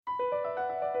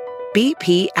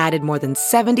BP added more than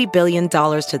 $70 billion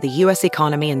to the U.S.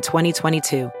 economy in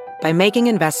 2022 by making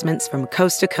investments from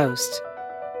coast to coast.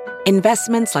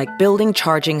 Investments like building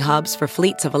charging hubs for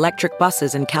fleets of electric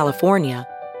buses in California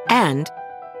and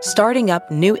starting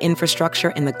up new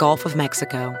infrastructure in the Gulf of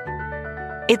Mexico.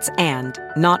 It's and,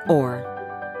 not or.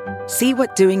 See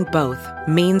what doing both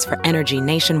means for energy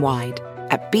nationwide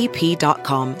at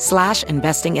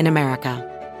bp.com/investing in America.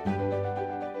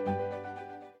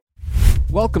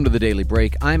 Welcome to the Daily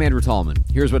Break. I'm Andrew Tallman.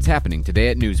 Here's what's happening today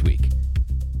at Newsweek.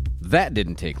 That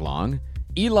didn't take long.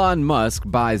 Elon Musk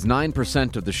buys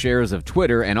 9% of the shares of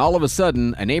Twitter, and all of a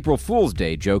sudden, an April Fool's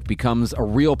Day joke becomes a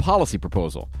real policy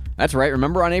proposal. That's right.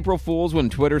 Remember on April Fool's when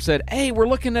Twitter said, "Hey, we're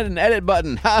looking at an edit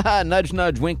button. Ha ha, nudge,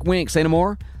 nudge, wink, wink. Say no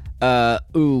more."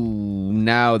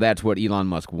 Now that's what Elon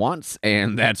Musk wants,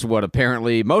 and that's what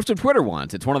apparently most of Twitter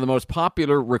wants. It's one of the most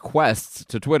popular requests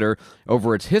to Twitter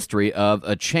over its history of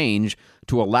a change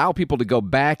to allow people to go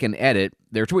back and edit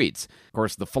their tweets. Of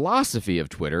course, the philosophy of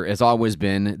Twitter has always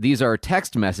been these are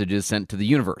text messages sent to the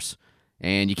universe,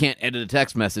 and you can't edit a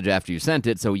text message after you sent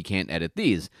it, so you can't edit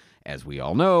these. As we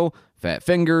all know, fat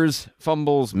fingers,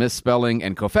 fumbles, misspelling,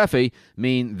 and covfefe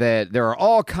mean that there are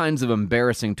all kinds of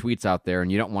embarrassing tweets out there,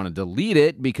 and you don't want to delete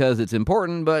it because it's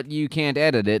important, but you can't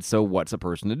edit it, so what's a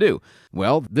person to do?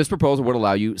 Well, this proposal would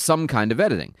allow you some kind of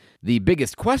editing. The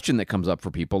biggest question that comes up for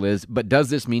people is, but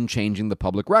does this mean changing the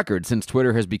public record, since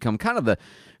Twitter has become kind of the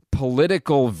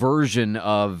political version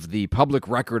of the public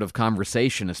record of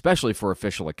conversation, especially for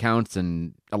official accounts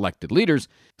and elected leaders?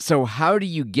 So how do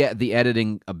you get the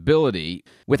editing ability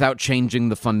without changing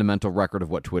the fundamental record of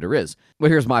what Twitter is? Well,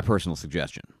 here's my personal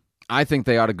suggestion. I think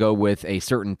they ought to go with a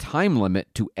certain time limit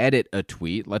to edit a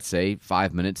tweet, let's say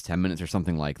 5 minutes, 10 minutes, or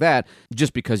something like that,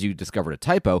 just because you discovered a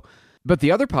typo. But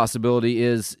the other possibility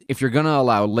is if you're going to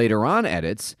allow later on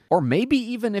edits, or maybe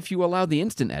even if you allow the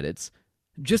instant edits,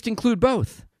 just include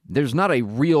both. There's not a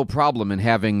real problem in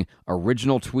having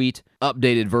original tweet,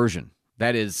 updated version.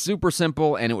 That is super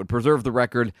simple, and it would preserve the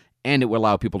record, and it would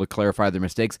allow people to clarify their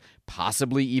mistakes,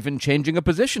 possibly even changing a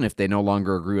position if they no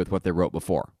longer agree with what they wrote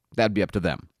before. That'd be up to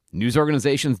them. News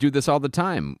organizations do this all the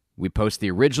time. We post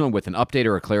the original with an update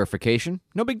or a clarification.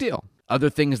 No big deal. Other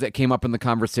things that came up in the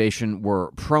conversation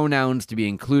were pronouns to be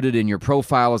included in your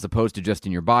profile as opposed to just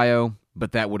in your bio.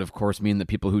 But that would, of course, mean that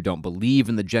people who don't believe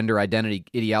in the gender identity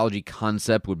ideology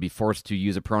concept would be forced to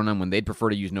use a pronoun when they'd prefer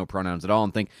to use no pronouns at all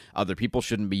and think other people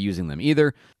shouldn't be using them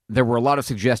either. There were a lot of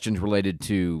suggestions related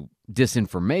to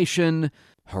disinformation,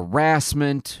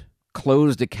 harassment,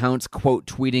 closed accounts quote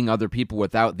tweeting other people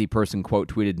without the person quote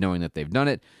tweeted knowing that they've done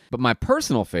it. But my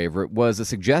personal favorite was a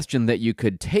suggestion that you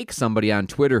could take somebody on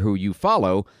Twitter who you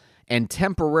follow and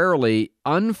temporarily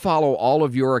unfollow all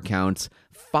of your accounts,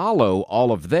 follow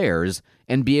all of theirs,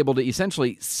 and be able to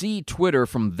essentially see Twitter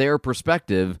from their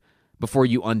perspective before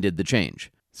you undid the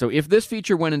change. So if this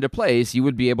feature went into place, you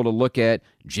would be able to look at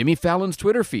Jimmy Fallon's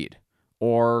Twitter feed,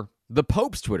 or the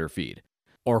Pope's Twitter feed,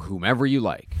 or whomever you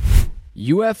like.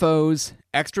 UFOs,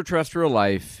 extraterrestrial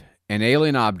life, and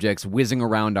alien objects whizzing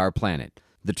around our planet.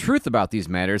 The truth about these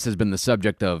matters has been the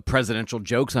subject of presidential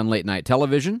jokes on late-night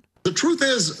television. The truth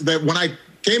is that when I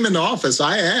came into office,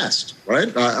 I asked,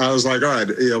 right? I was like, all right,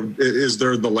 is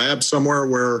there the lab somewhere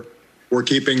where we're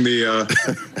keeping the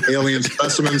alien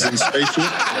specimens in spaceship?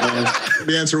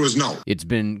 The answer was no. It's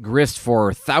been grist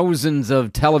for thousands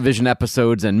of television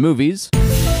episodes and movies.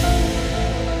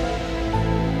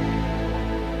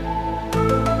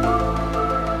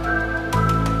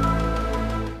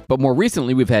 But more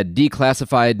recently, we've had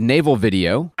declassified naval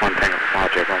video. One thing,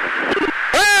 Roger.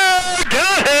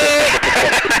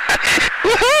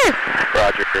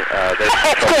 Roger, there's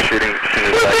troubleshooting.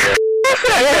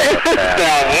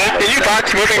 Can you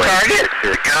box moving target?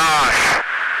 Gosh.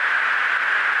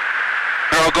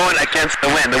 They're all going against the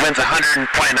wind. The wind's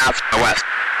 120 knots from the west.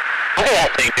 Look at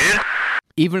that thing, dude.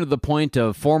 Even to the point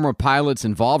of former pilots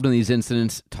involved in these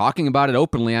incidents talking about it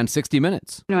openly on 60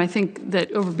 Minutes. I think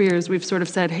that over beers, we've sort of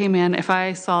said, hey, man, if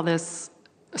I saw this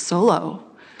solo,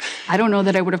 I don't know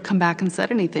that I would have come back and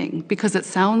said anything because it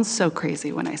sounds so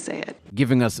crazy when I say it.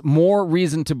 Giving us more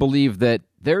reason to believe that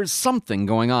there's something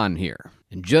going on here.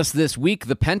 And just this week,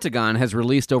 the Pentagon has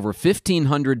released over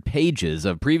 1,500 pages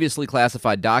of previously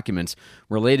classified documents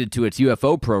related to its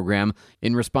UFO program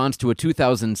in response to a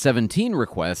 2017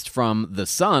 request from The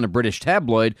Sun, a British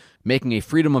tabloid, making a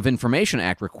Freedom of Information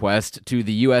Act request to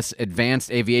the U.S.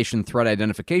 Advanced Aviation Threat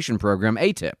Identification Program,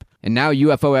 ATIP. And now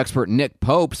UFO expert Nick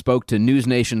Pope spoke to News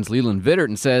Nation's Leland Vittert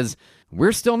and says,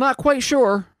 "We're still not quite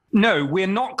sure." No, we're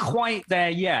not quite there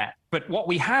yet. But what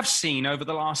we have seen over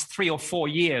the last 3 or 4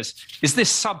 years is this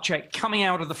subject coming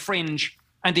out of the fringe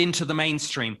and into the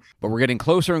mainstream. But we're getting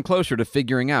closer and closer to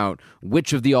figuring out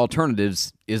which of the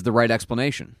alternatives is the right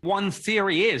explanation. One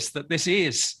theory is that this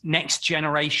is next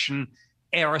generation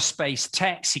aerospace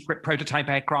tech, secret prototype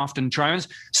aircraft and drones.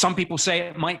 Some people say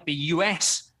it might be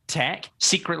US tech,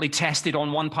 secretly tested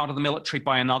on one part of the military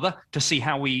by another to see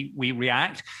how we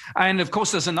react. And of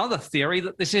course, there's another theory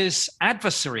that this is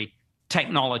adversary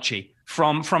technology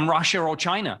from Russia or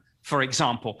China, for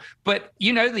example. But,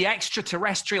 you know, the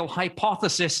extraterrestrial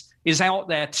hypothesis is out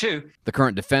there too. The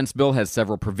current defense bill has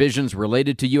several provisions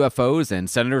related to UFOs, and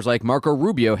senators like Marco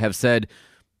Rubio have said,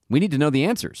 we need to know the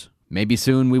answers. Maybe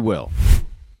soon we will.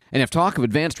 And if talk of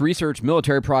advanced research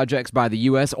military projects by the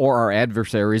U.S. or our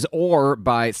adversaries or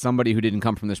by somebody who didn't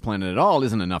come from this planet at all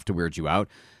isn't enough to weird you out,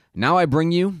 now I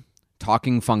bring you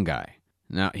talking fungi.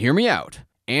 Now, hear me out.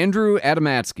 Andrew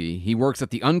Adamatsky, he works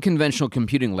at the Unconventional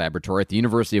Computing Laboratory at the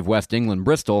University of West England,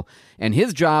 Bristol, and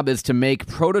his job is to make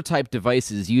prototype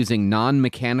devices using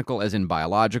non-mechanical, as in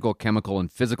biological, chemical,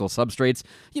 and physical substrates,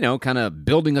 you know, kind of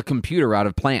building a computer out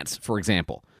of plants, for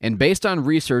example. And based on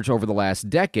research over the last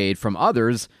decade from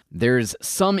others, there's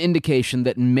some indication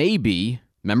that maybe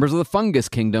members of the fungus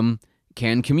kingdom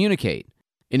can communicate.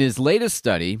 In his latest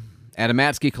study,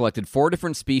 Adamatsky collected 4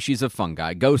 different species of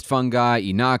fungi: ghost fungi,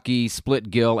 inaki,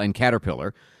 split gill, and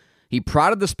caterpillar. He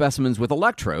prodded the specimens with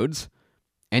electrodes,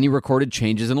 and he recorded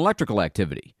changes in electrical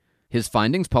activity. His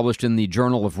findings, published in the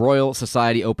Journal of Royal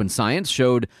Society Open Science,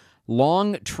 showed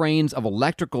long trains of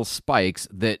electrical spikes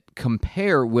that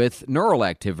compare with neural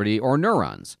activity or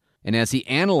neurons. And as he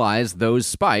analyzed those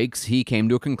spikes, he came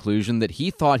to a conclusion that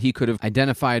he thought he could have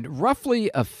identified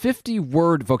roughly a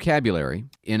 50-word vocabulary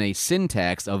in a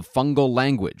syntax of fungal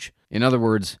language. In other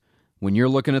words, when you're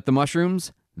looking at the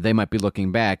mushrooms, they might be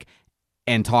looking back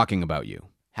and talking about you.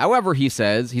 However, he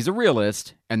says he's a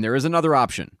realist, and there is another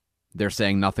option. They're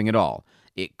saying nothing at all.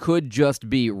 It could just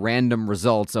be random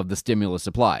results of the stimulus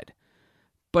applied.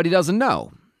 But he doesn't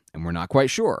know, and we're not quite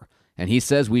sure. And he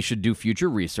says we should do future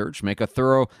research, make a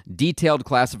thorough, detailed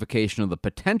classification of the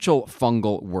potential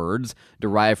fungal words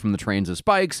derived from the trains of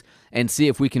spikes, and see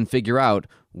if we can figure out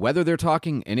whether they're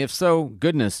talking, and if so,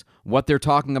 goodness, what they're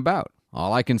talking about.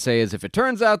 All I can say is if it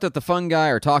turns out that the fungi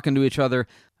are talking to each other,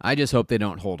 I just hope they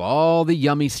don't hold all the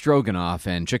yummy stroganoff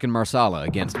and chicken marsala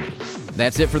against me.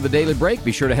 That's it for the Daily Break.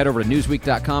 Be sure to head over to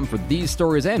Newsweek.com for these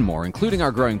stories and more, including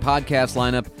our growing podcast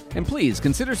lineup. And please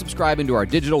consider subscribing to our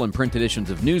digital and print editions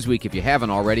of Newsweek if you haven't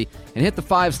already, and hit the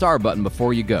 5-star button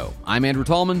before you go. I'm Andrew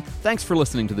Tallman. Thanks for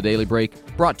listening to the Daily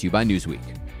Break, brought to you by Newsweek.